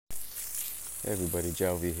Hey everybody,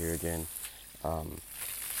 Jalvi here again. Um,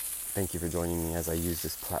 Thank you for joining me as I use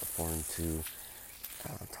this platform to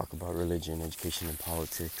talk about religion, education, and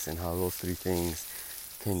politics, and how those three things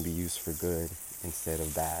can be used for good instead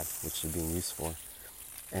of bad, which they're being used for.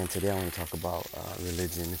 And today I want to talk about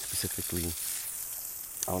religion, and specifically,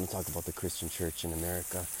 I want to talk about the Christian church in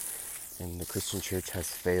America. And the Christian church has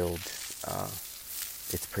failed uh,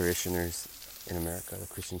 its parishioners in America. The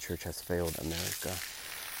Christian church has failed America.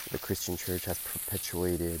 The Christian church has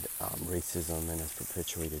perpetuated racism and has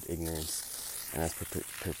perpetuated ignorance and has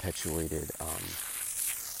perpetuated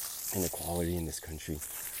inequality in this country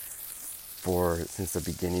for since the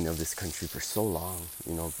beginning of this country for so long.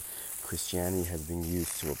 Christianity has been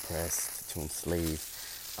used to oppress, to enslave,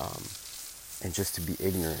 um, and just to be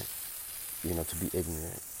ignorant. To be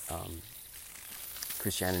ignorant.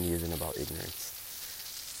 Christianity isn't about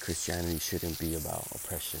ignorance. Christianity shouldn't be about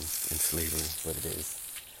oppression and slavery, but it is.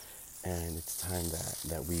 And it's time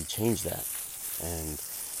that we change that. And,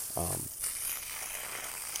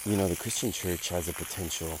 the Christian church has a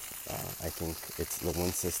potential. I think it's the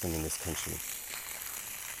one system in this country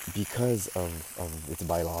because of its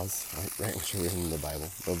bylaws, right, which are written in the Bible,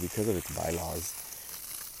 but because of its bylaws,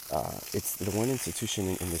 it's the one institution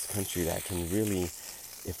in this country that can really,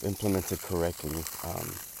 if implemented correctly,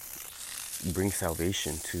 bring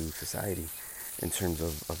salvation to society in terms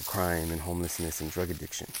of crime and homelessness and drug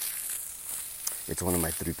addiction. It's one of my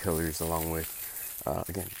three pillars, along with,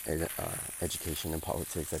 again, education and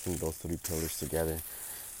politics. I think those three pillars together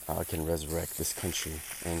can resurrect this country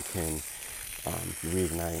and can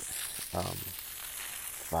reignite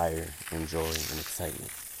fire and joy and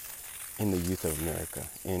excitement in the youth of America,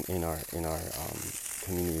 in our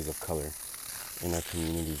communities of color, in our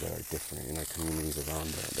communities that are different, in our communities around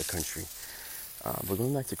the country. But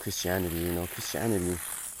going back to Christianity, Christianity,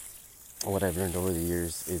 what I've learned over the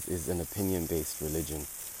years is an opinion-based religion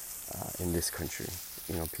in this country.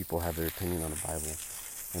 People have their opinion on the Bible,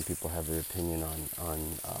 and people have their opinion on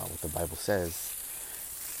what the Bible says,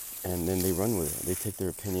 and then they run with it. They take their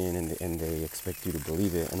opinion and they expect you to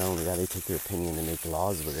believe it. And not only that, they take their opinion and make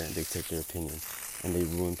laws with it. They take their opinion and they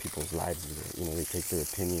ruin people's lives with it. They take their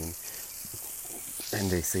opinion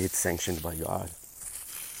and they say it's sanctioned by God.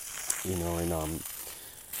 And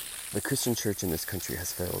the Christian church in this country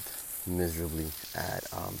has failed miserably at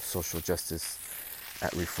social justice,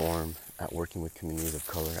 at reform, at working with communities of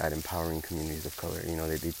color, at empowering communities of color.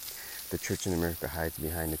 The church in America hides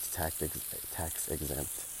behind its tax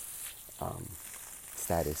exempt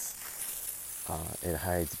status. It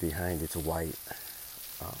hides behind its white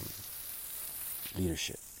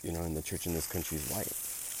leadership. And the church in this country is white.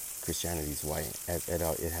 Christianity is white. It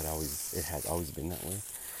has always been that way,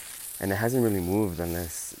 and it hasn't really moved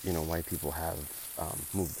unless white people have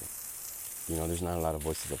moved it. There's not a lot of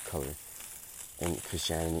voices of color in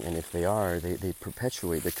Christianity, and if they are, they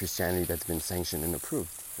perpetuate the Christianity that's been sanctioned and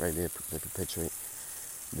approved, right? They perpetuate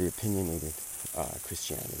the opinionated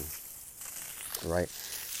Christianity, right?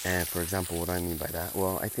 And for example, what I mean by that,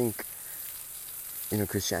 well, I think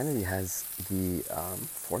Christianity has the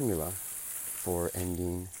formula for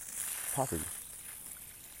ending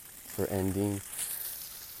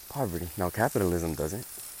poverty. Now, capitalism doesn't,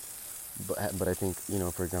 but I think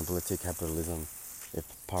for example, let's take capitalism. If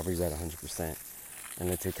poverty is at 100%, and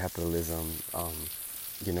let's say capitalism,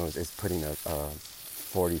 is putting a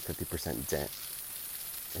 40-50% dent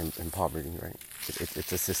in poverty, right?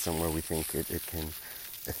 It's a system where we think it can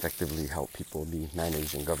effectively help people be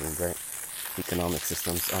managed and governed, right? Economic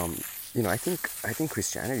systems. I think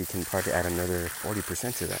Christianity can probably add another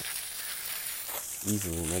 40% to that,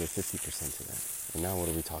 easily another 50% to that. And now what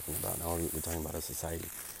are we talking about? Now we're talking about a society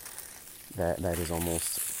that is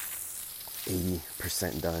almost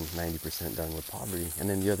 80% done, 90% done with poverty, and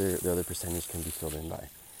then the other percentage can be filled in by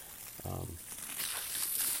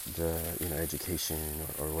the education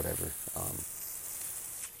or whatever.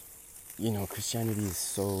 Christianity is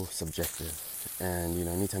so subjective, and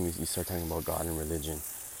anytime you start talking about God and religion,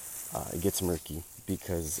 it gets murky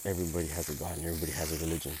because everybody has a God and everybody has a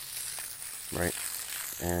religion, right?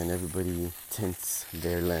 And everybody tints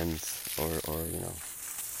their lens, or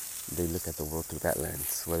they look at the world through that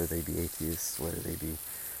lens, whether they be atheists, whether they be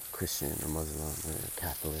Christian or Muslim or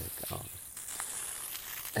Catholic.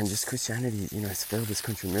 And just Christianity, has failed this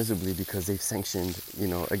country miserably because they've sanctioned,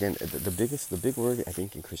 again, the big word I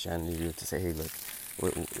think in Christianity is to say, hey, look,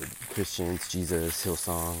 we're Christians, Jesus,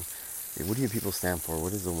 Hillsong. What do you people stand for?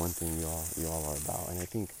 What is the one thing you all are about? And I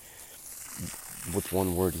think with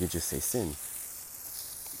one word, you just say sin.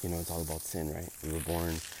 It's all about sin, right? We were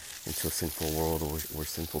born into a sinful world, or we're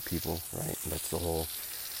sinful people, right? And that's the whole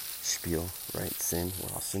spiel, right? Sin,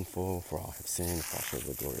 we're all sinful, for all have sinned, fall short of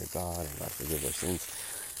the glory of God, and God forgives our sins.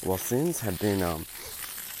 Well, sins have been, how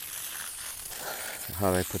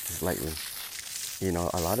do I put this lightly? You know,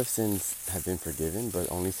 a lot of sins have been forgiven, but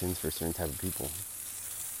only sins for certain type of people.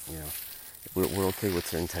 You know, we're okay with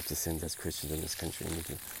certain types of sins as Christians in this country.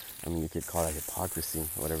 And you could call that hypocrisy,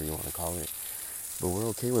 whatever you want to call it. But we're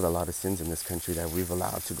okay with a lot of sins in this country that we've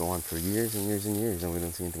allowed to go on for years and years and years, and we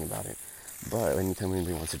don't see anything about it. But anytime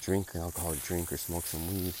anybody wants to drink an alcoholic drink or smoke some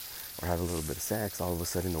weed or have a little bit of sex, all of a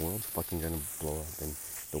sudden the world's fucking gonna blow up and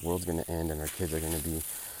the world's gonna end and our kids are gonna be,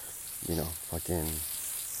 fucking,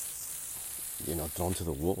 thrown to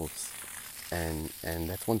the wolves. And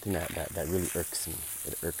that's one thing that really irks me.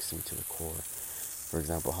 It irks me to the core. For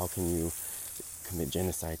example, how can you commit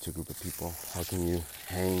genocide to a group of people? How can you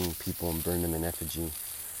hang people and burn them in effigy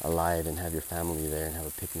alive and have your family there and have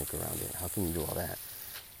a picnic around it? How can you do all that?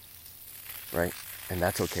 Right? And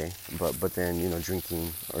that's okay. But then,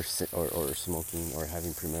 drinking or smoking or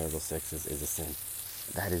having premarital sex is a sin.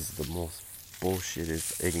 That is the most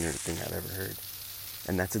bullshitted, ignorant thing I've ever heard.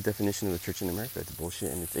 And that's the definition of the church in America. It's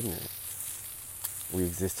bullshit and it's ignorant. We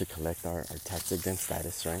exist to collect our tax exempt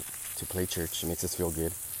status, right? To play church. It makes us feel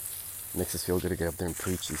good. It makes us feel good to get up there and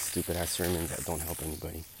preach these stupid ass sermons that don't help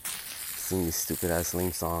anybody. Sing these stupid ass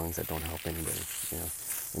lame songs that don't help anybody.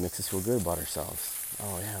 It makes us feel good about ourselves.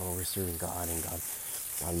 Oh yeah, well, we're serving God and God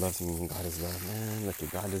loves me and God is love. Man, look,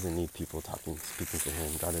 God doesn't need people speaking to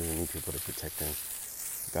him. God doesn't need people to protect him.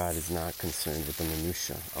 God is not concerned with the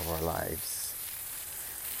minutia of our lives.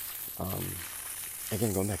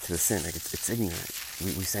 Again, going back to the sin, like it's ignorant.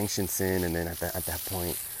 We sanction sin, and then at that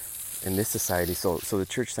point, in this society, so the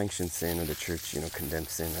church sanctions sin, or the church,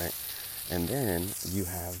 condemns sin, right? And then you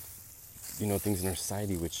have, things in our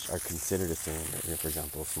society which are considered a sin. For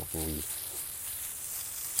example, smoking weed.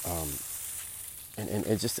 And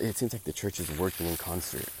it seems like the church is working in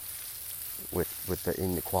concert with the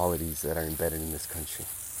inequalities that are embedded in this country.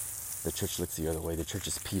 The church looks the other way. The church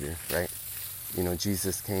is Peter, right?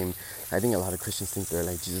 Jesus came. I think a lot of Christians think they're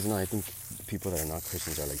like Jesus. No, I think people that are not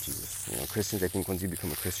Christians are like Jesus. Christians, I think once you become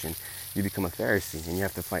a Christian, you become a Pharisee, and you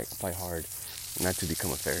have to fight hard not to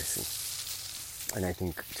become a Pharisee. And I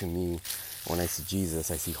think, to me, when I see Jesus,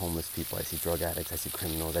 I see homeless people, I see drug addicts, I see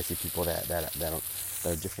criminals, I see people that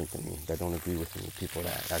are different than me, that don't agree with me, people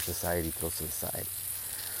that our society throws to the side.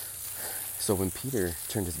 So when Peter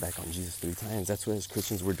turned his back on Jesus 3 times, that's what as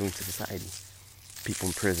Christians we're doing to society. People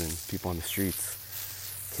in prison, people on the streets,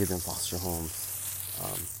 kids in foster homes,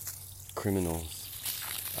 criminals,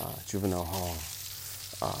 juvenile hall,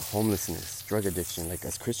 homelessness, drug addiction. Like,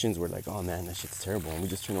 as Christians, we're like, oh man, that shit's terrible, and we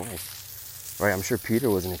just turn away. Right? I'm sure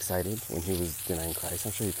Peter wasn't excited when he was denying Christ.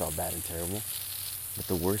 I'm sure he felt bad and terrible. But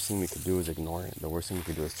the worst thing we could do is ignore it. The worst thing we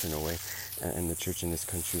could do is turn away. And the church in this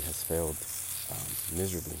country has failed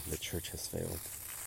miserably. The church has failed.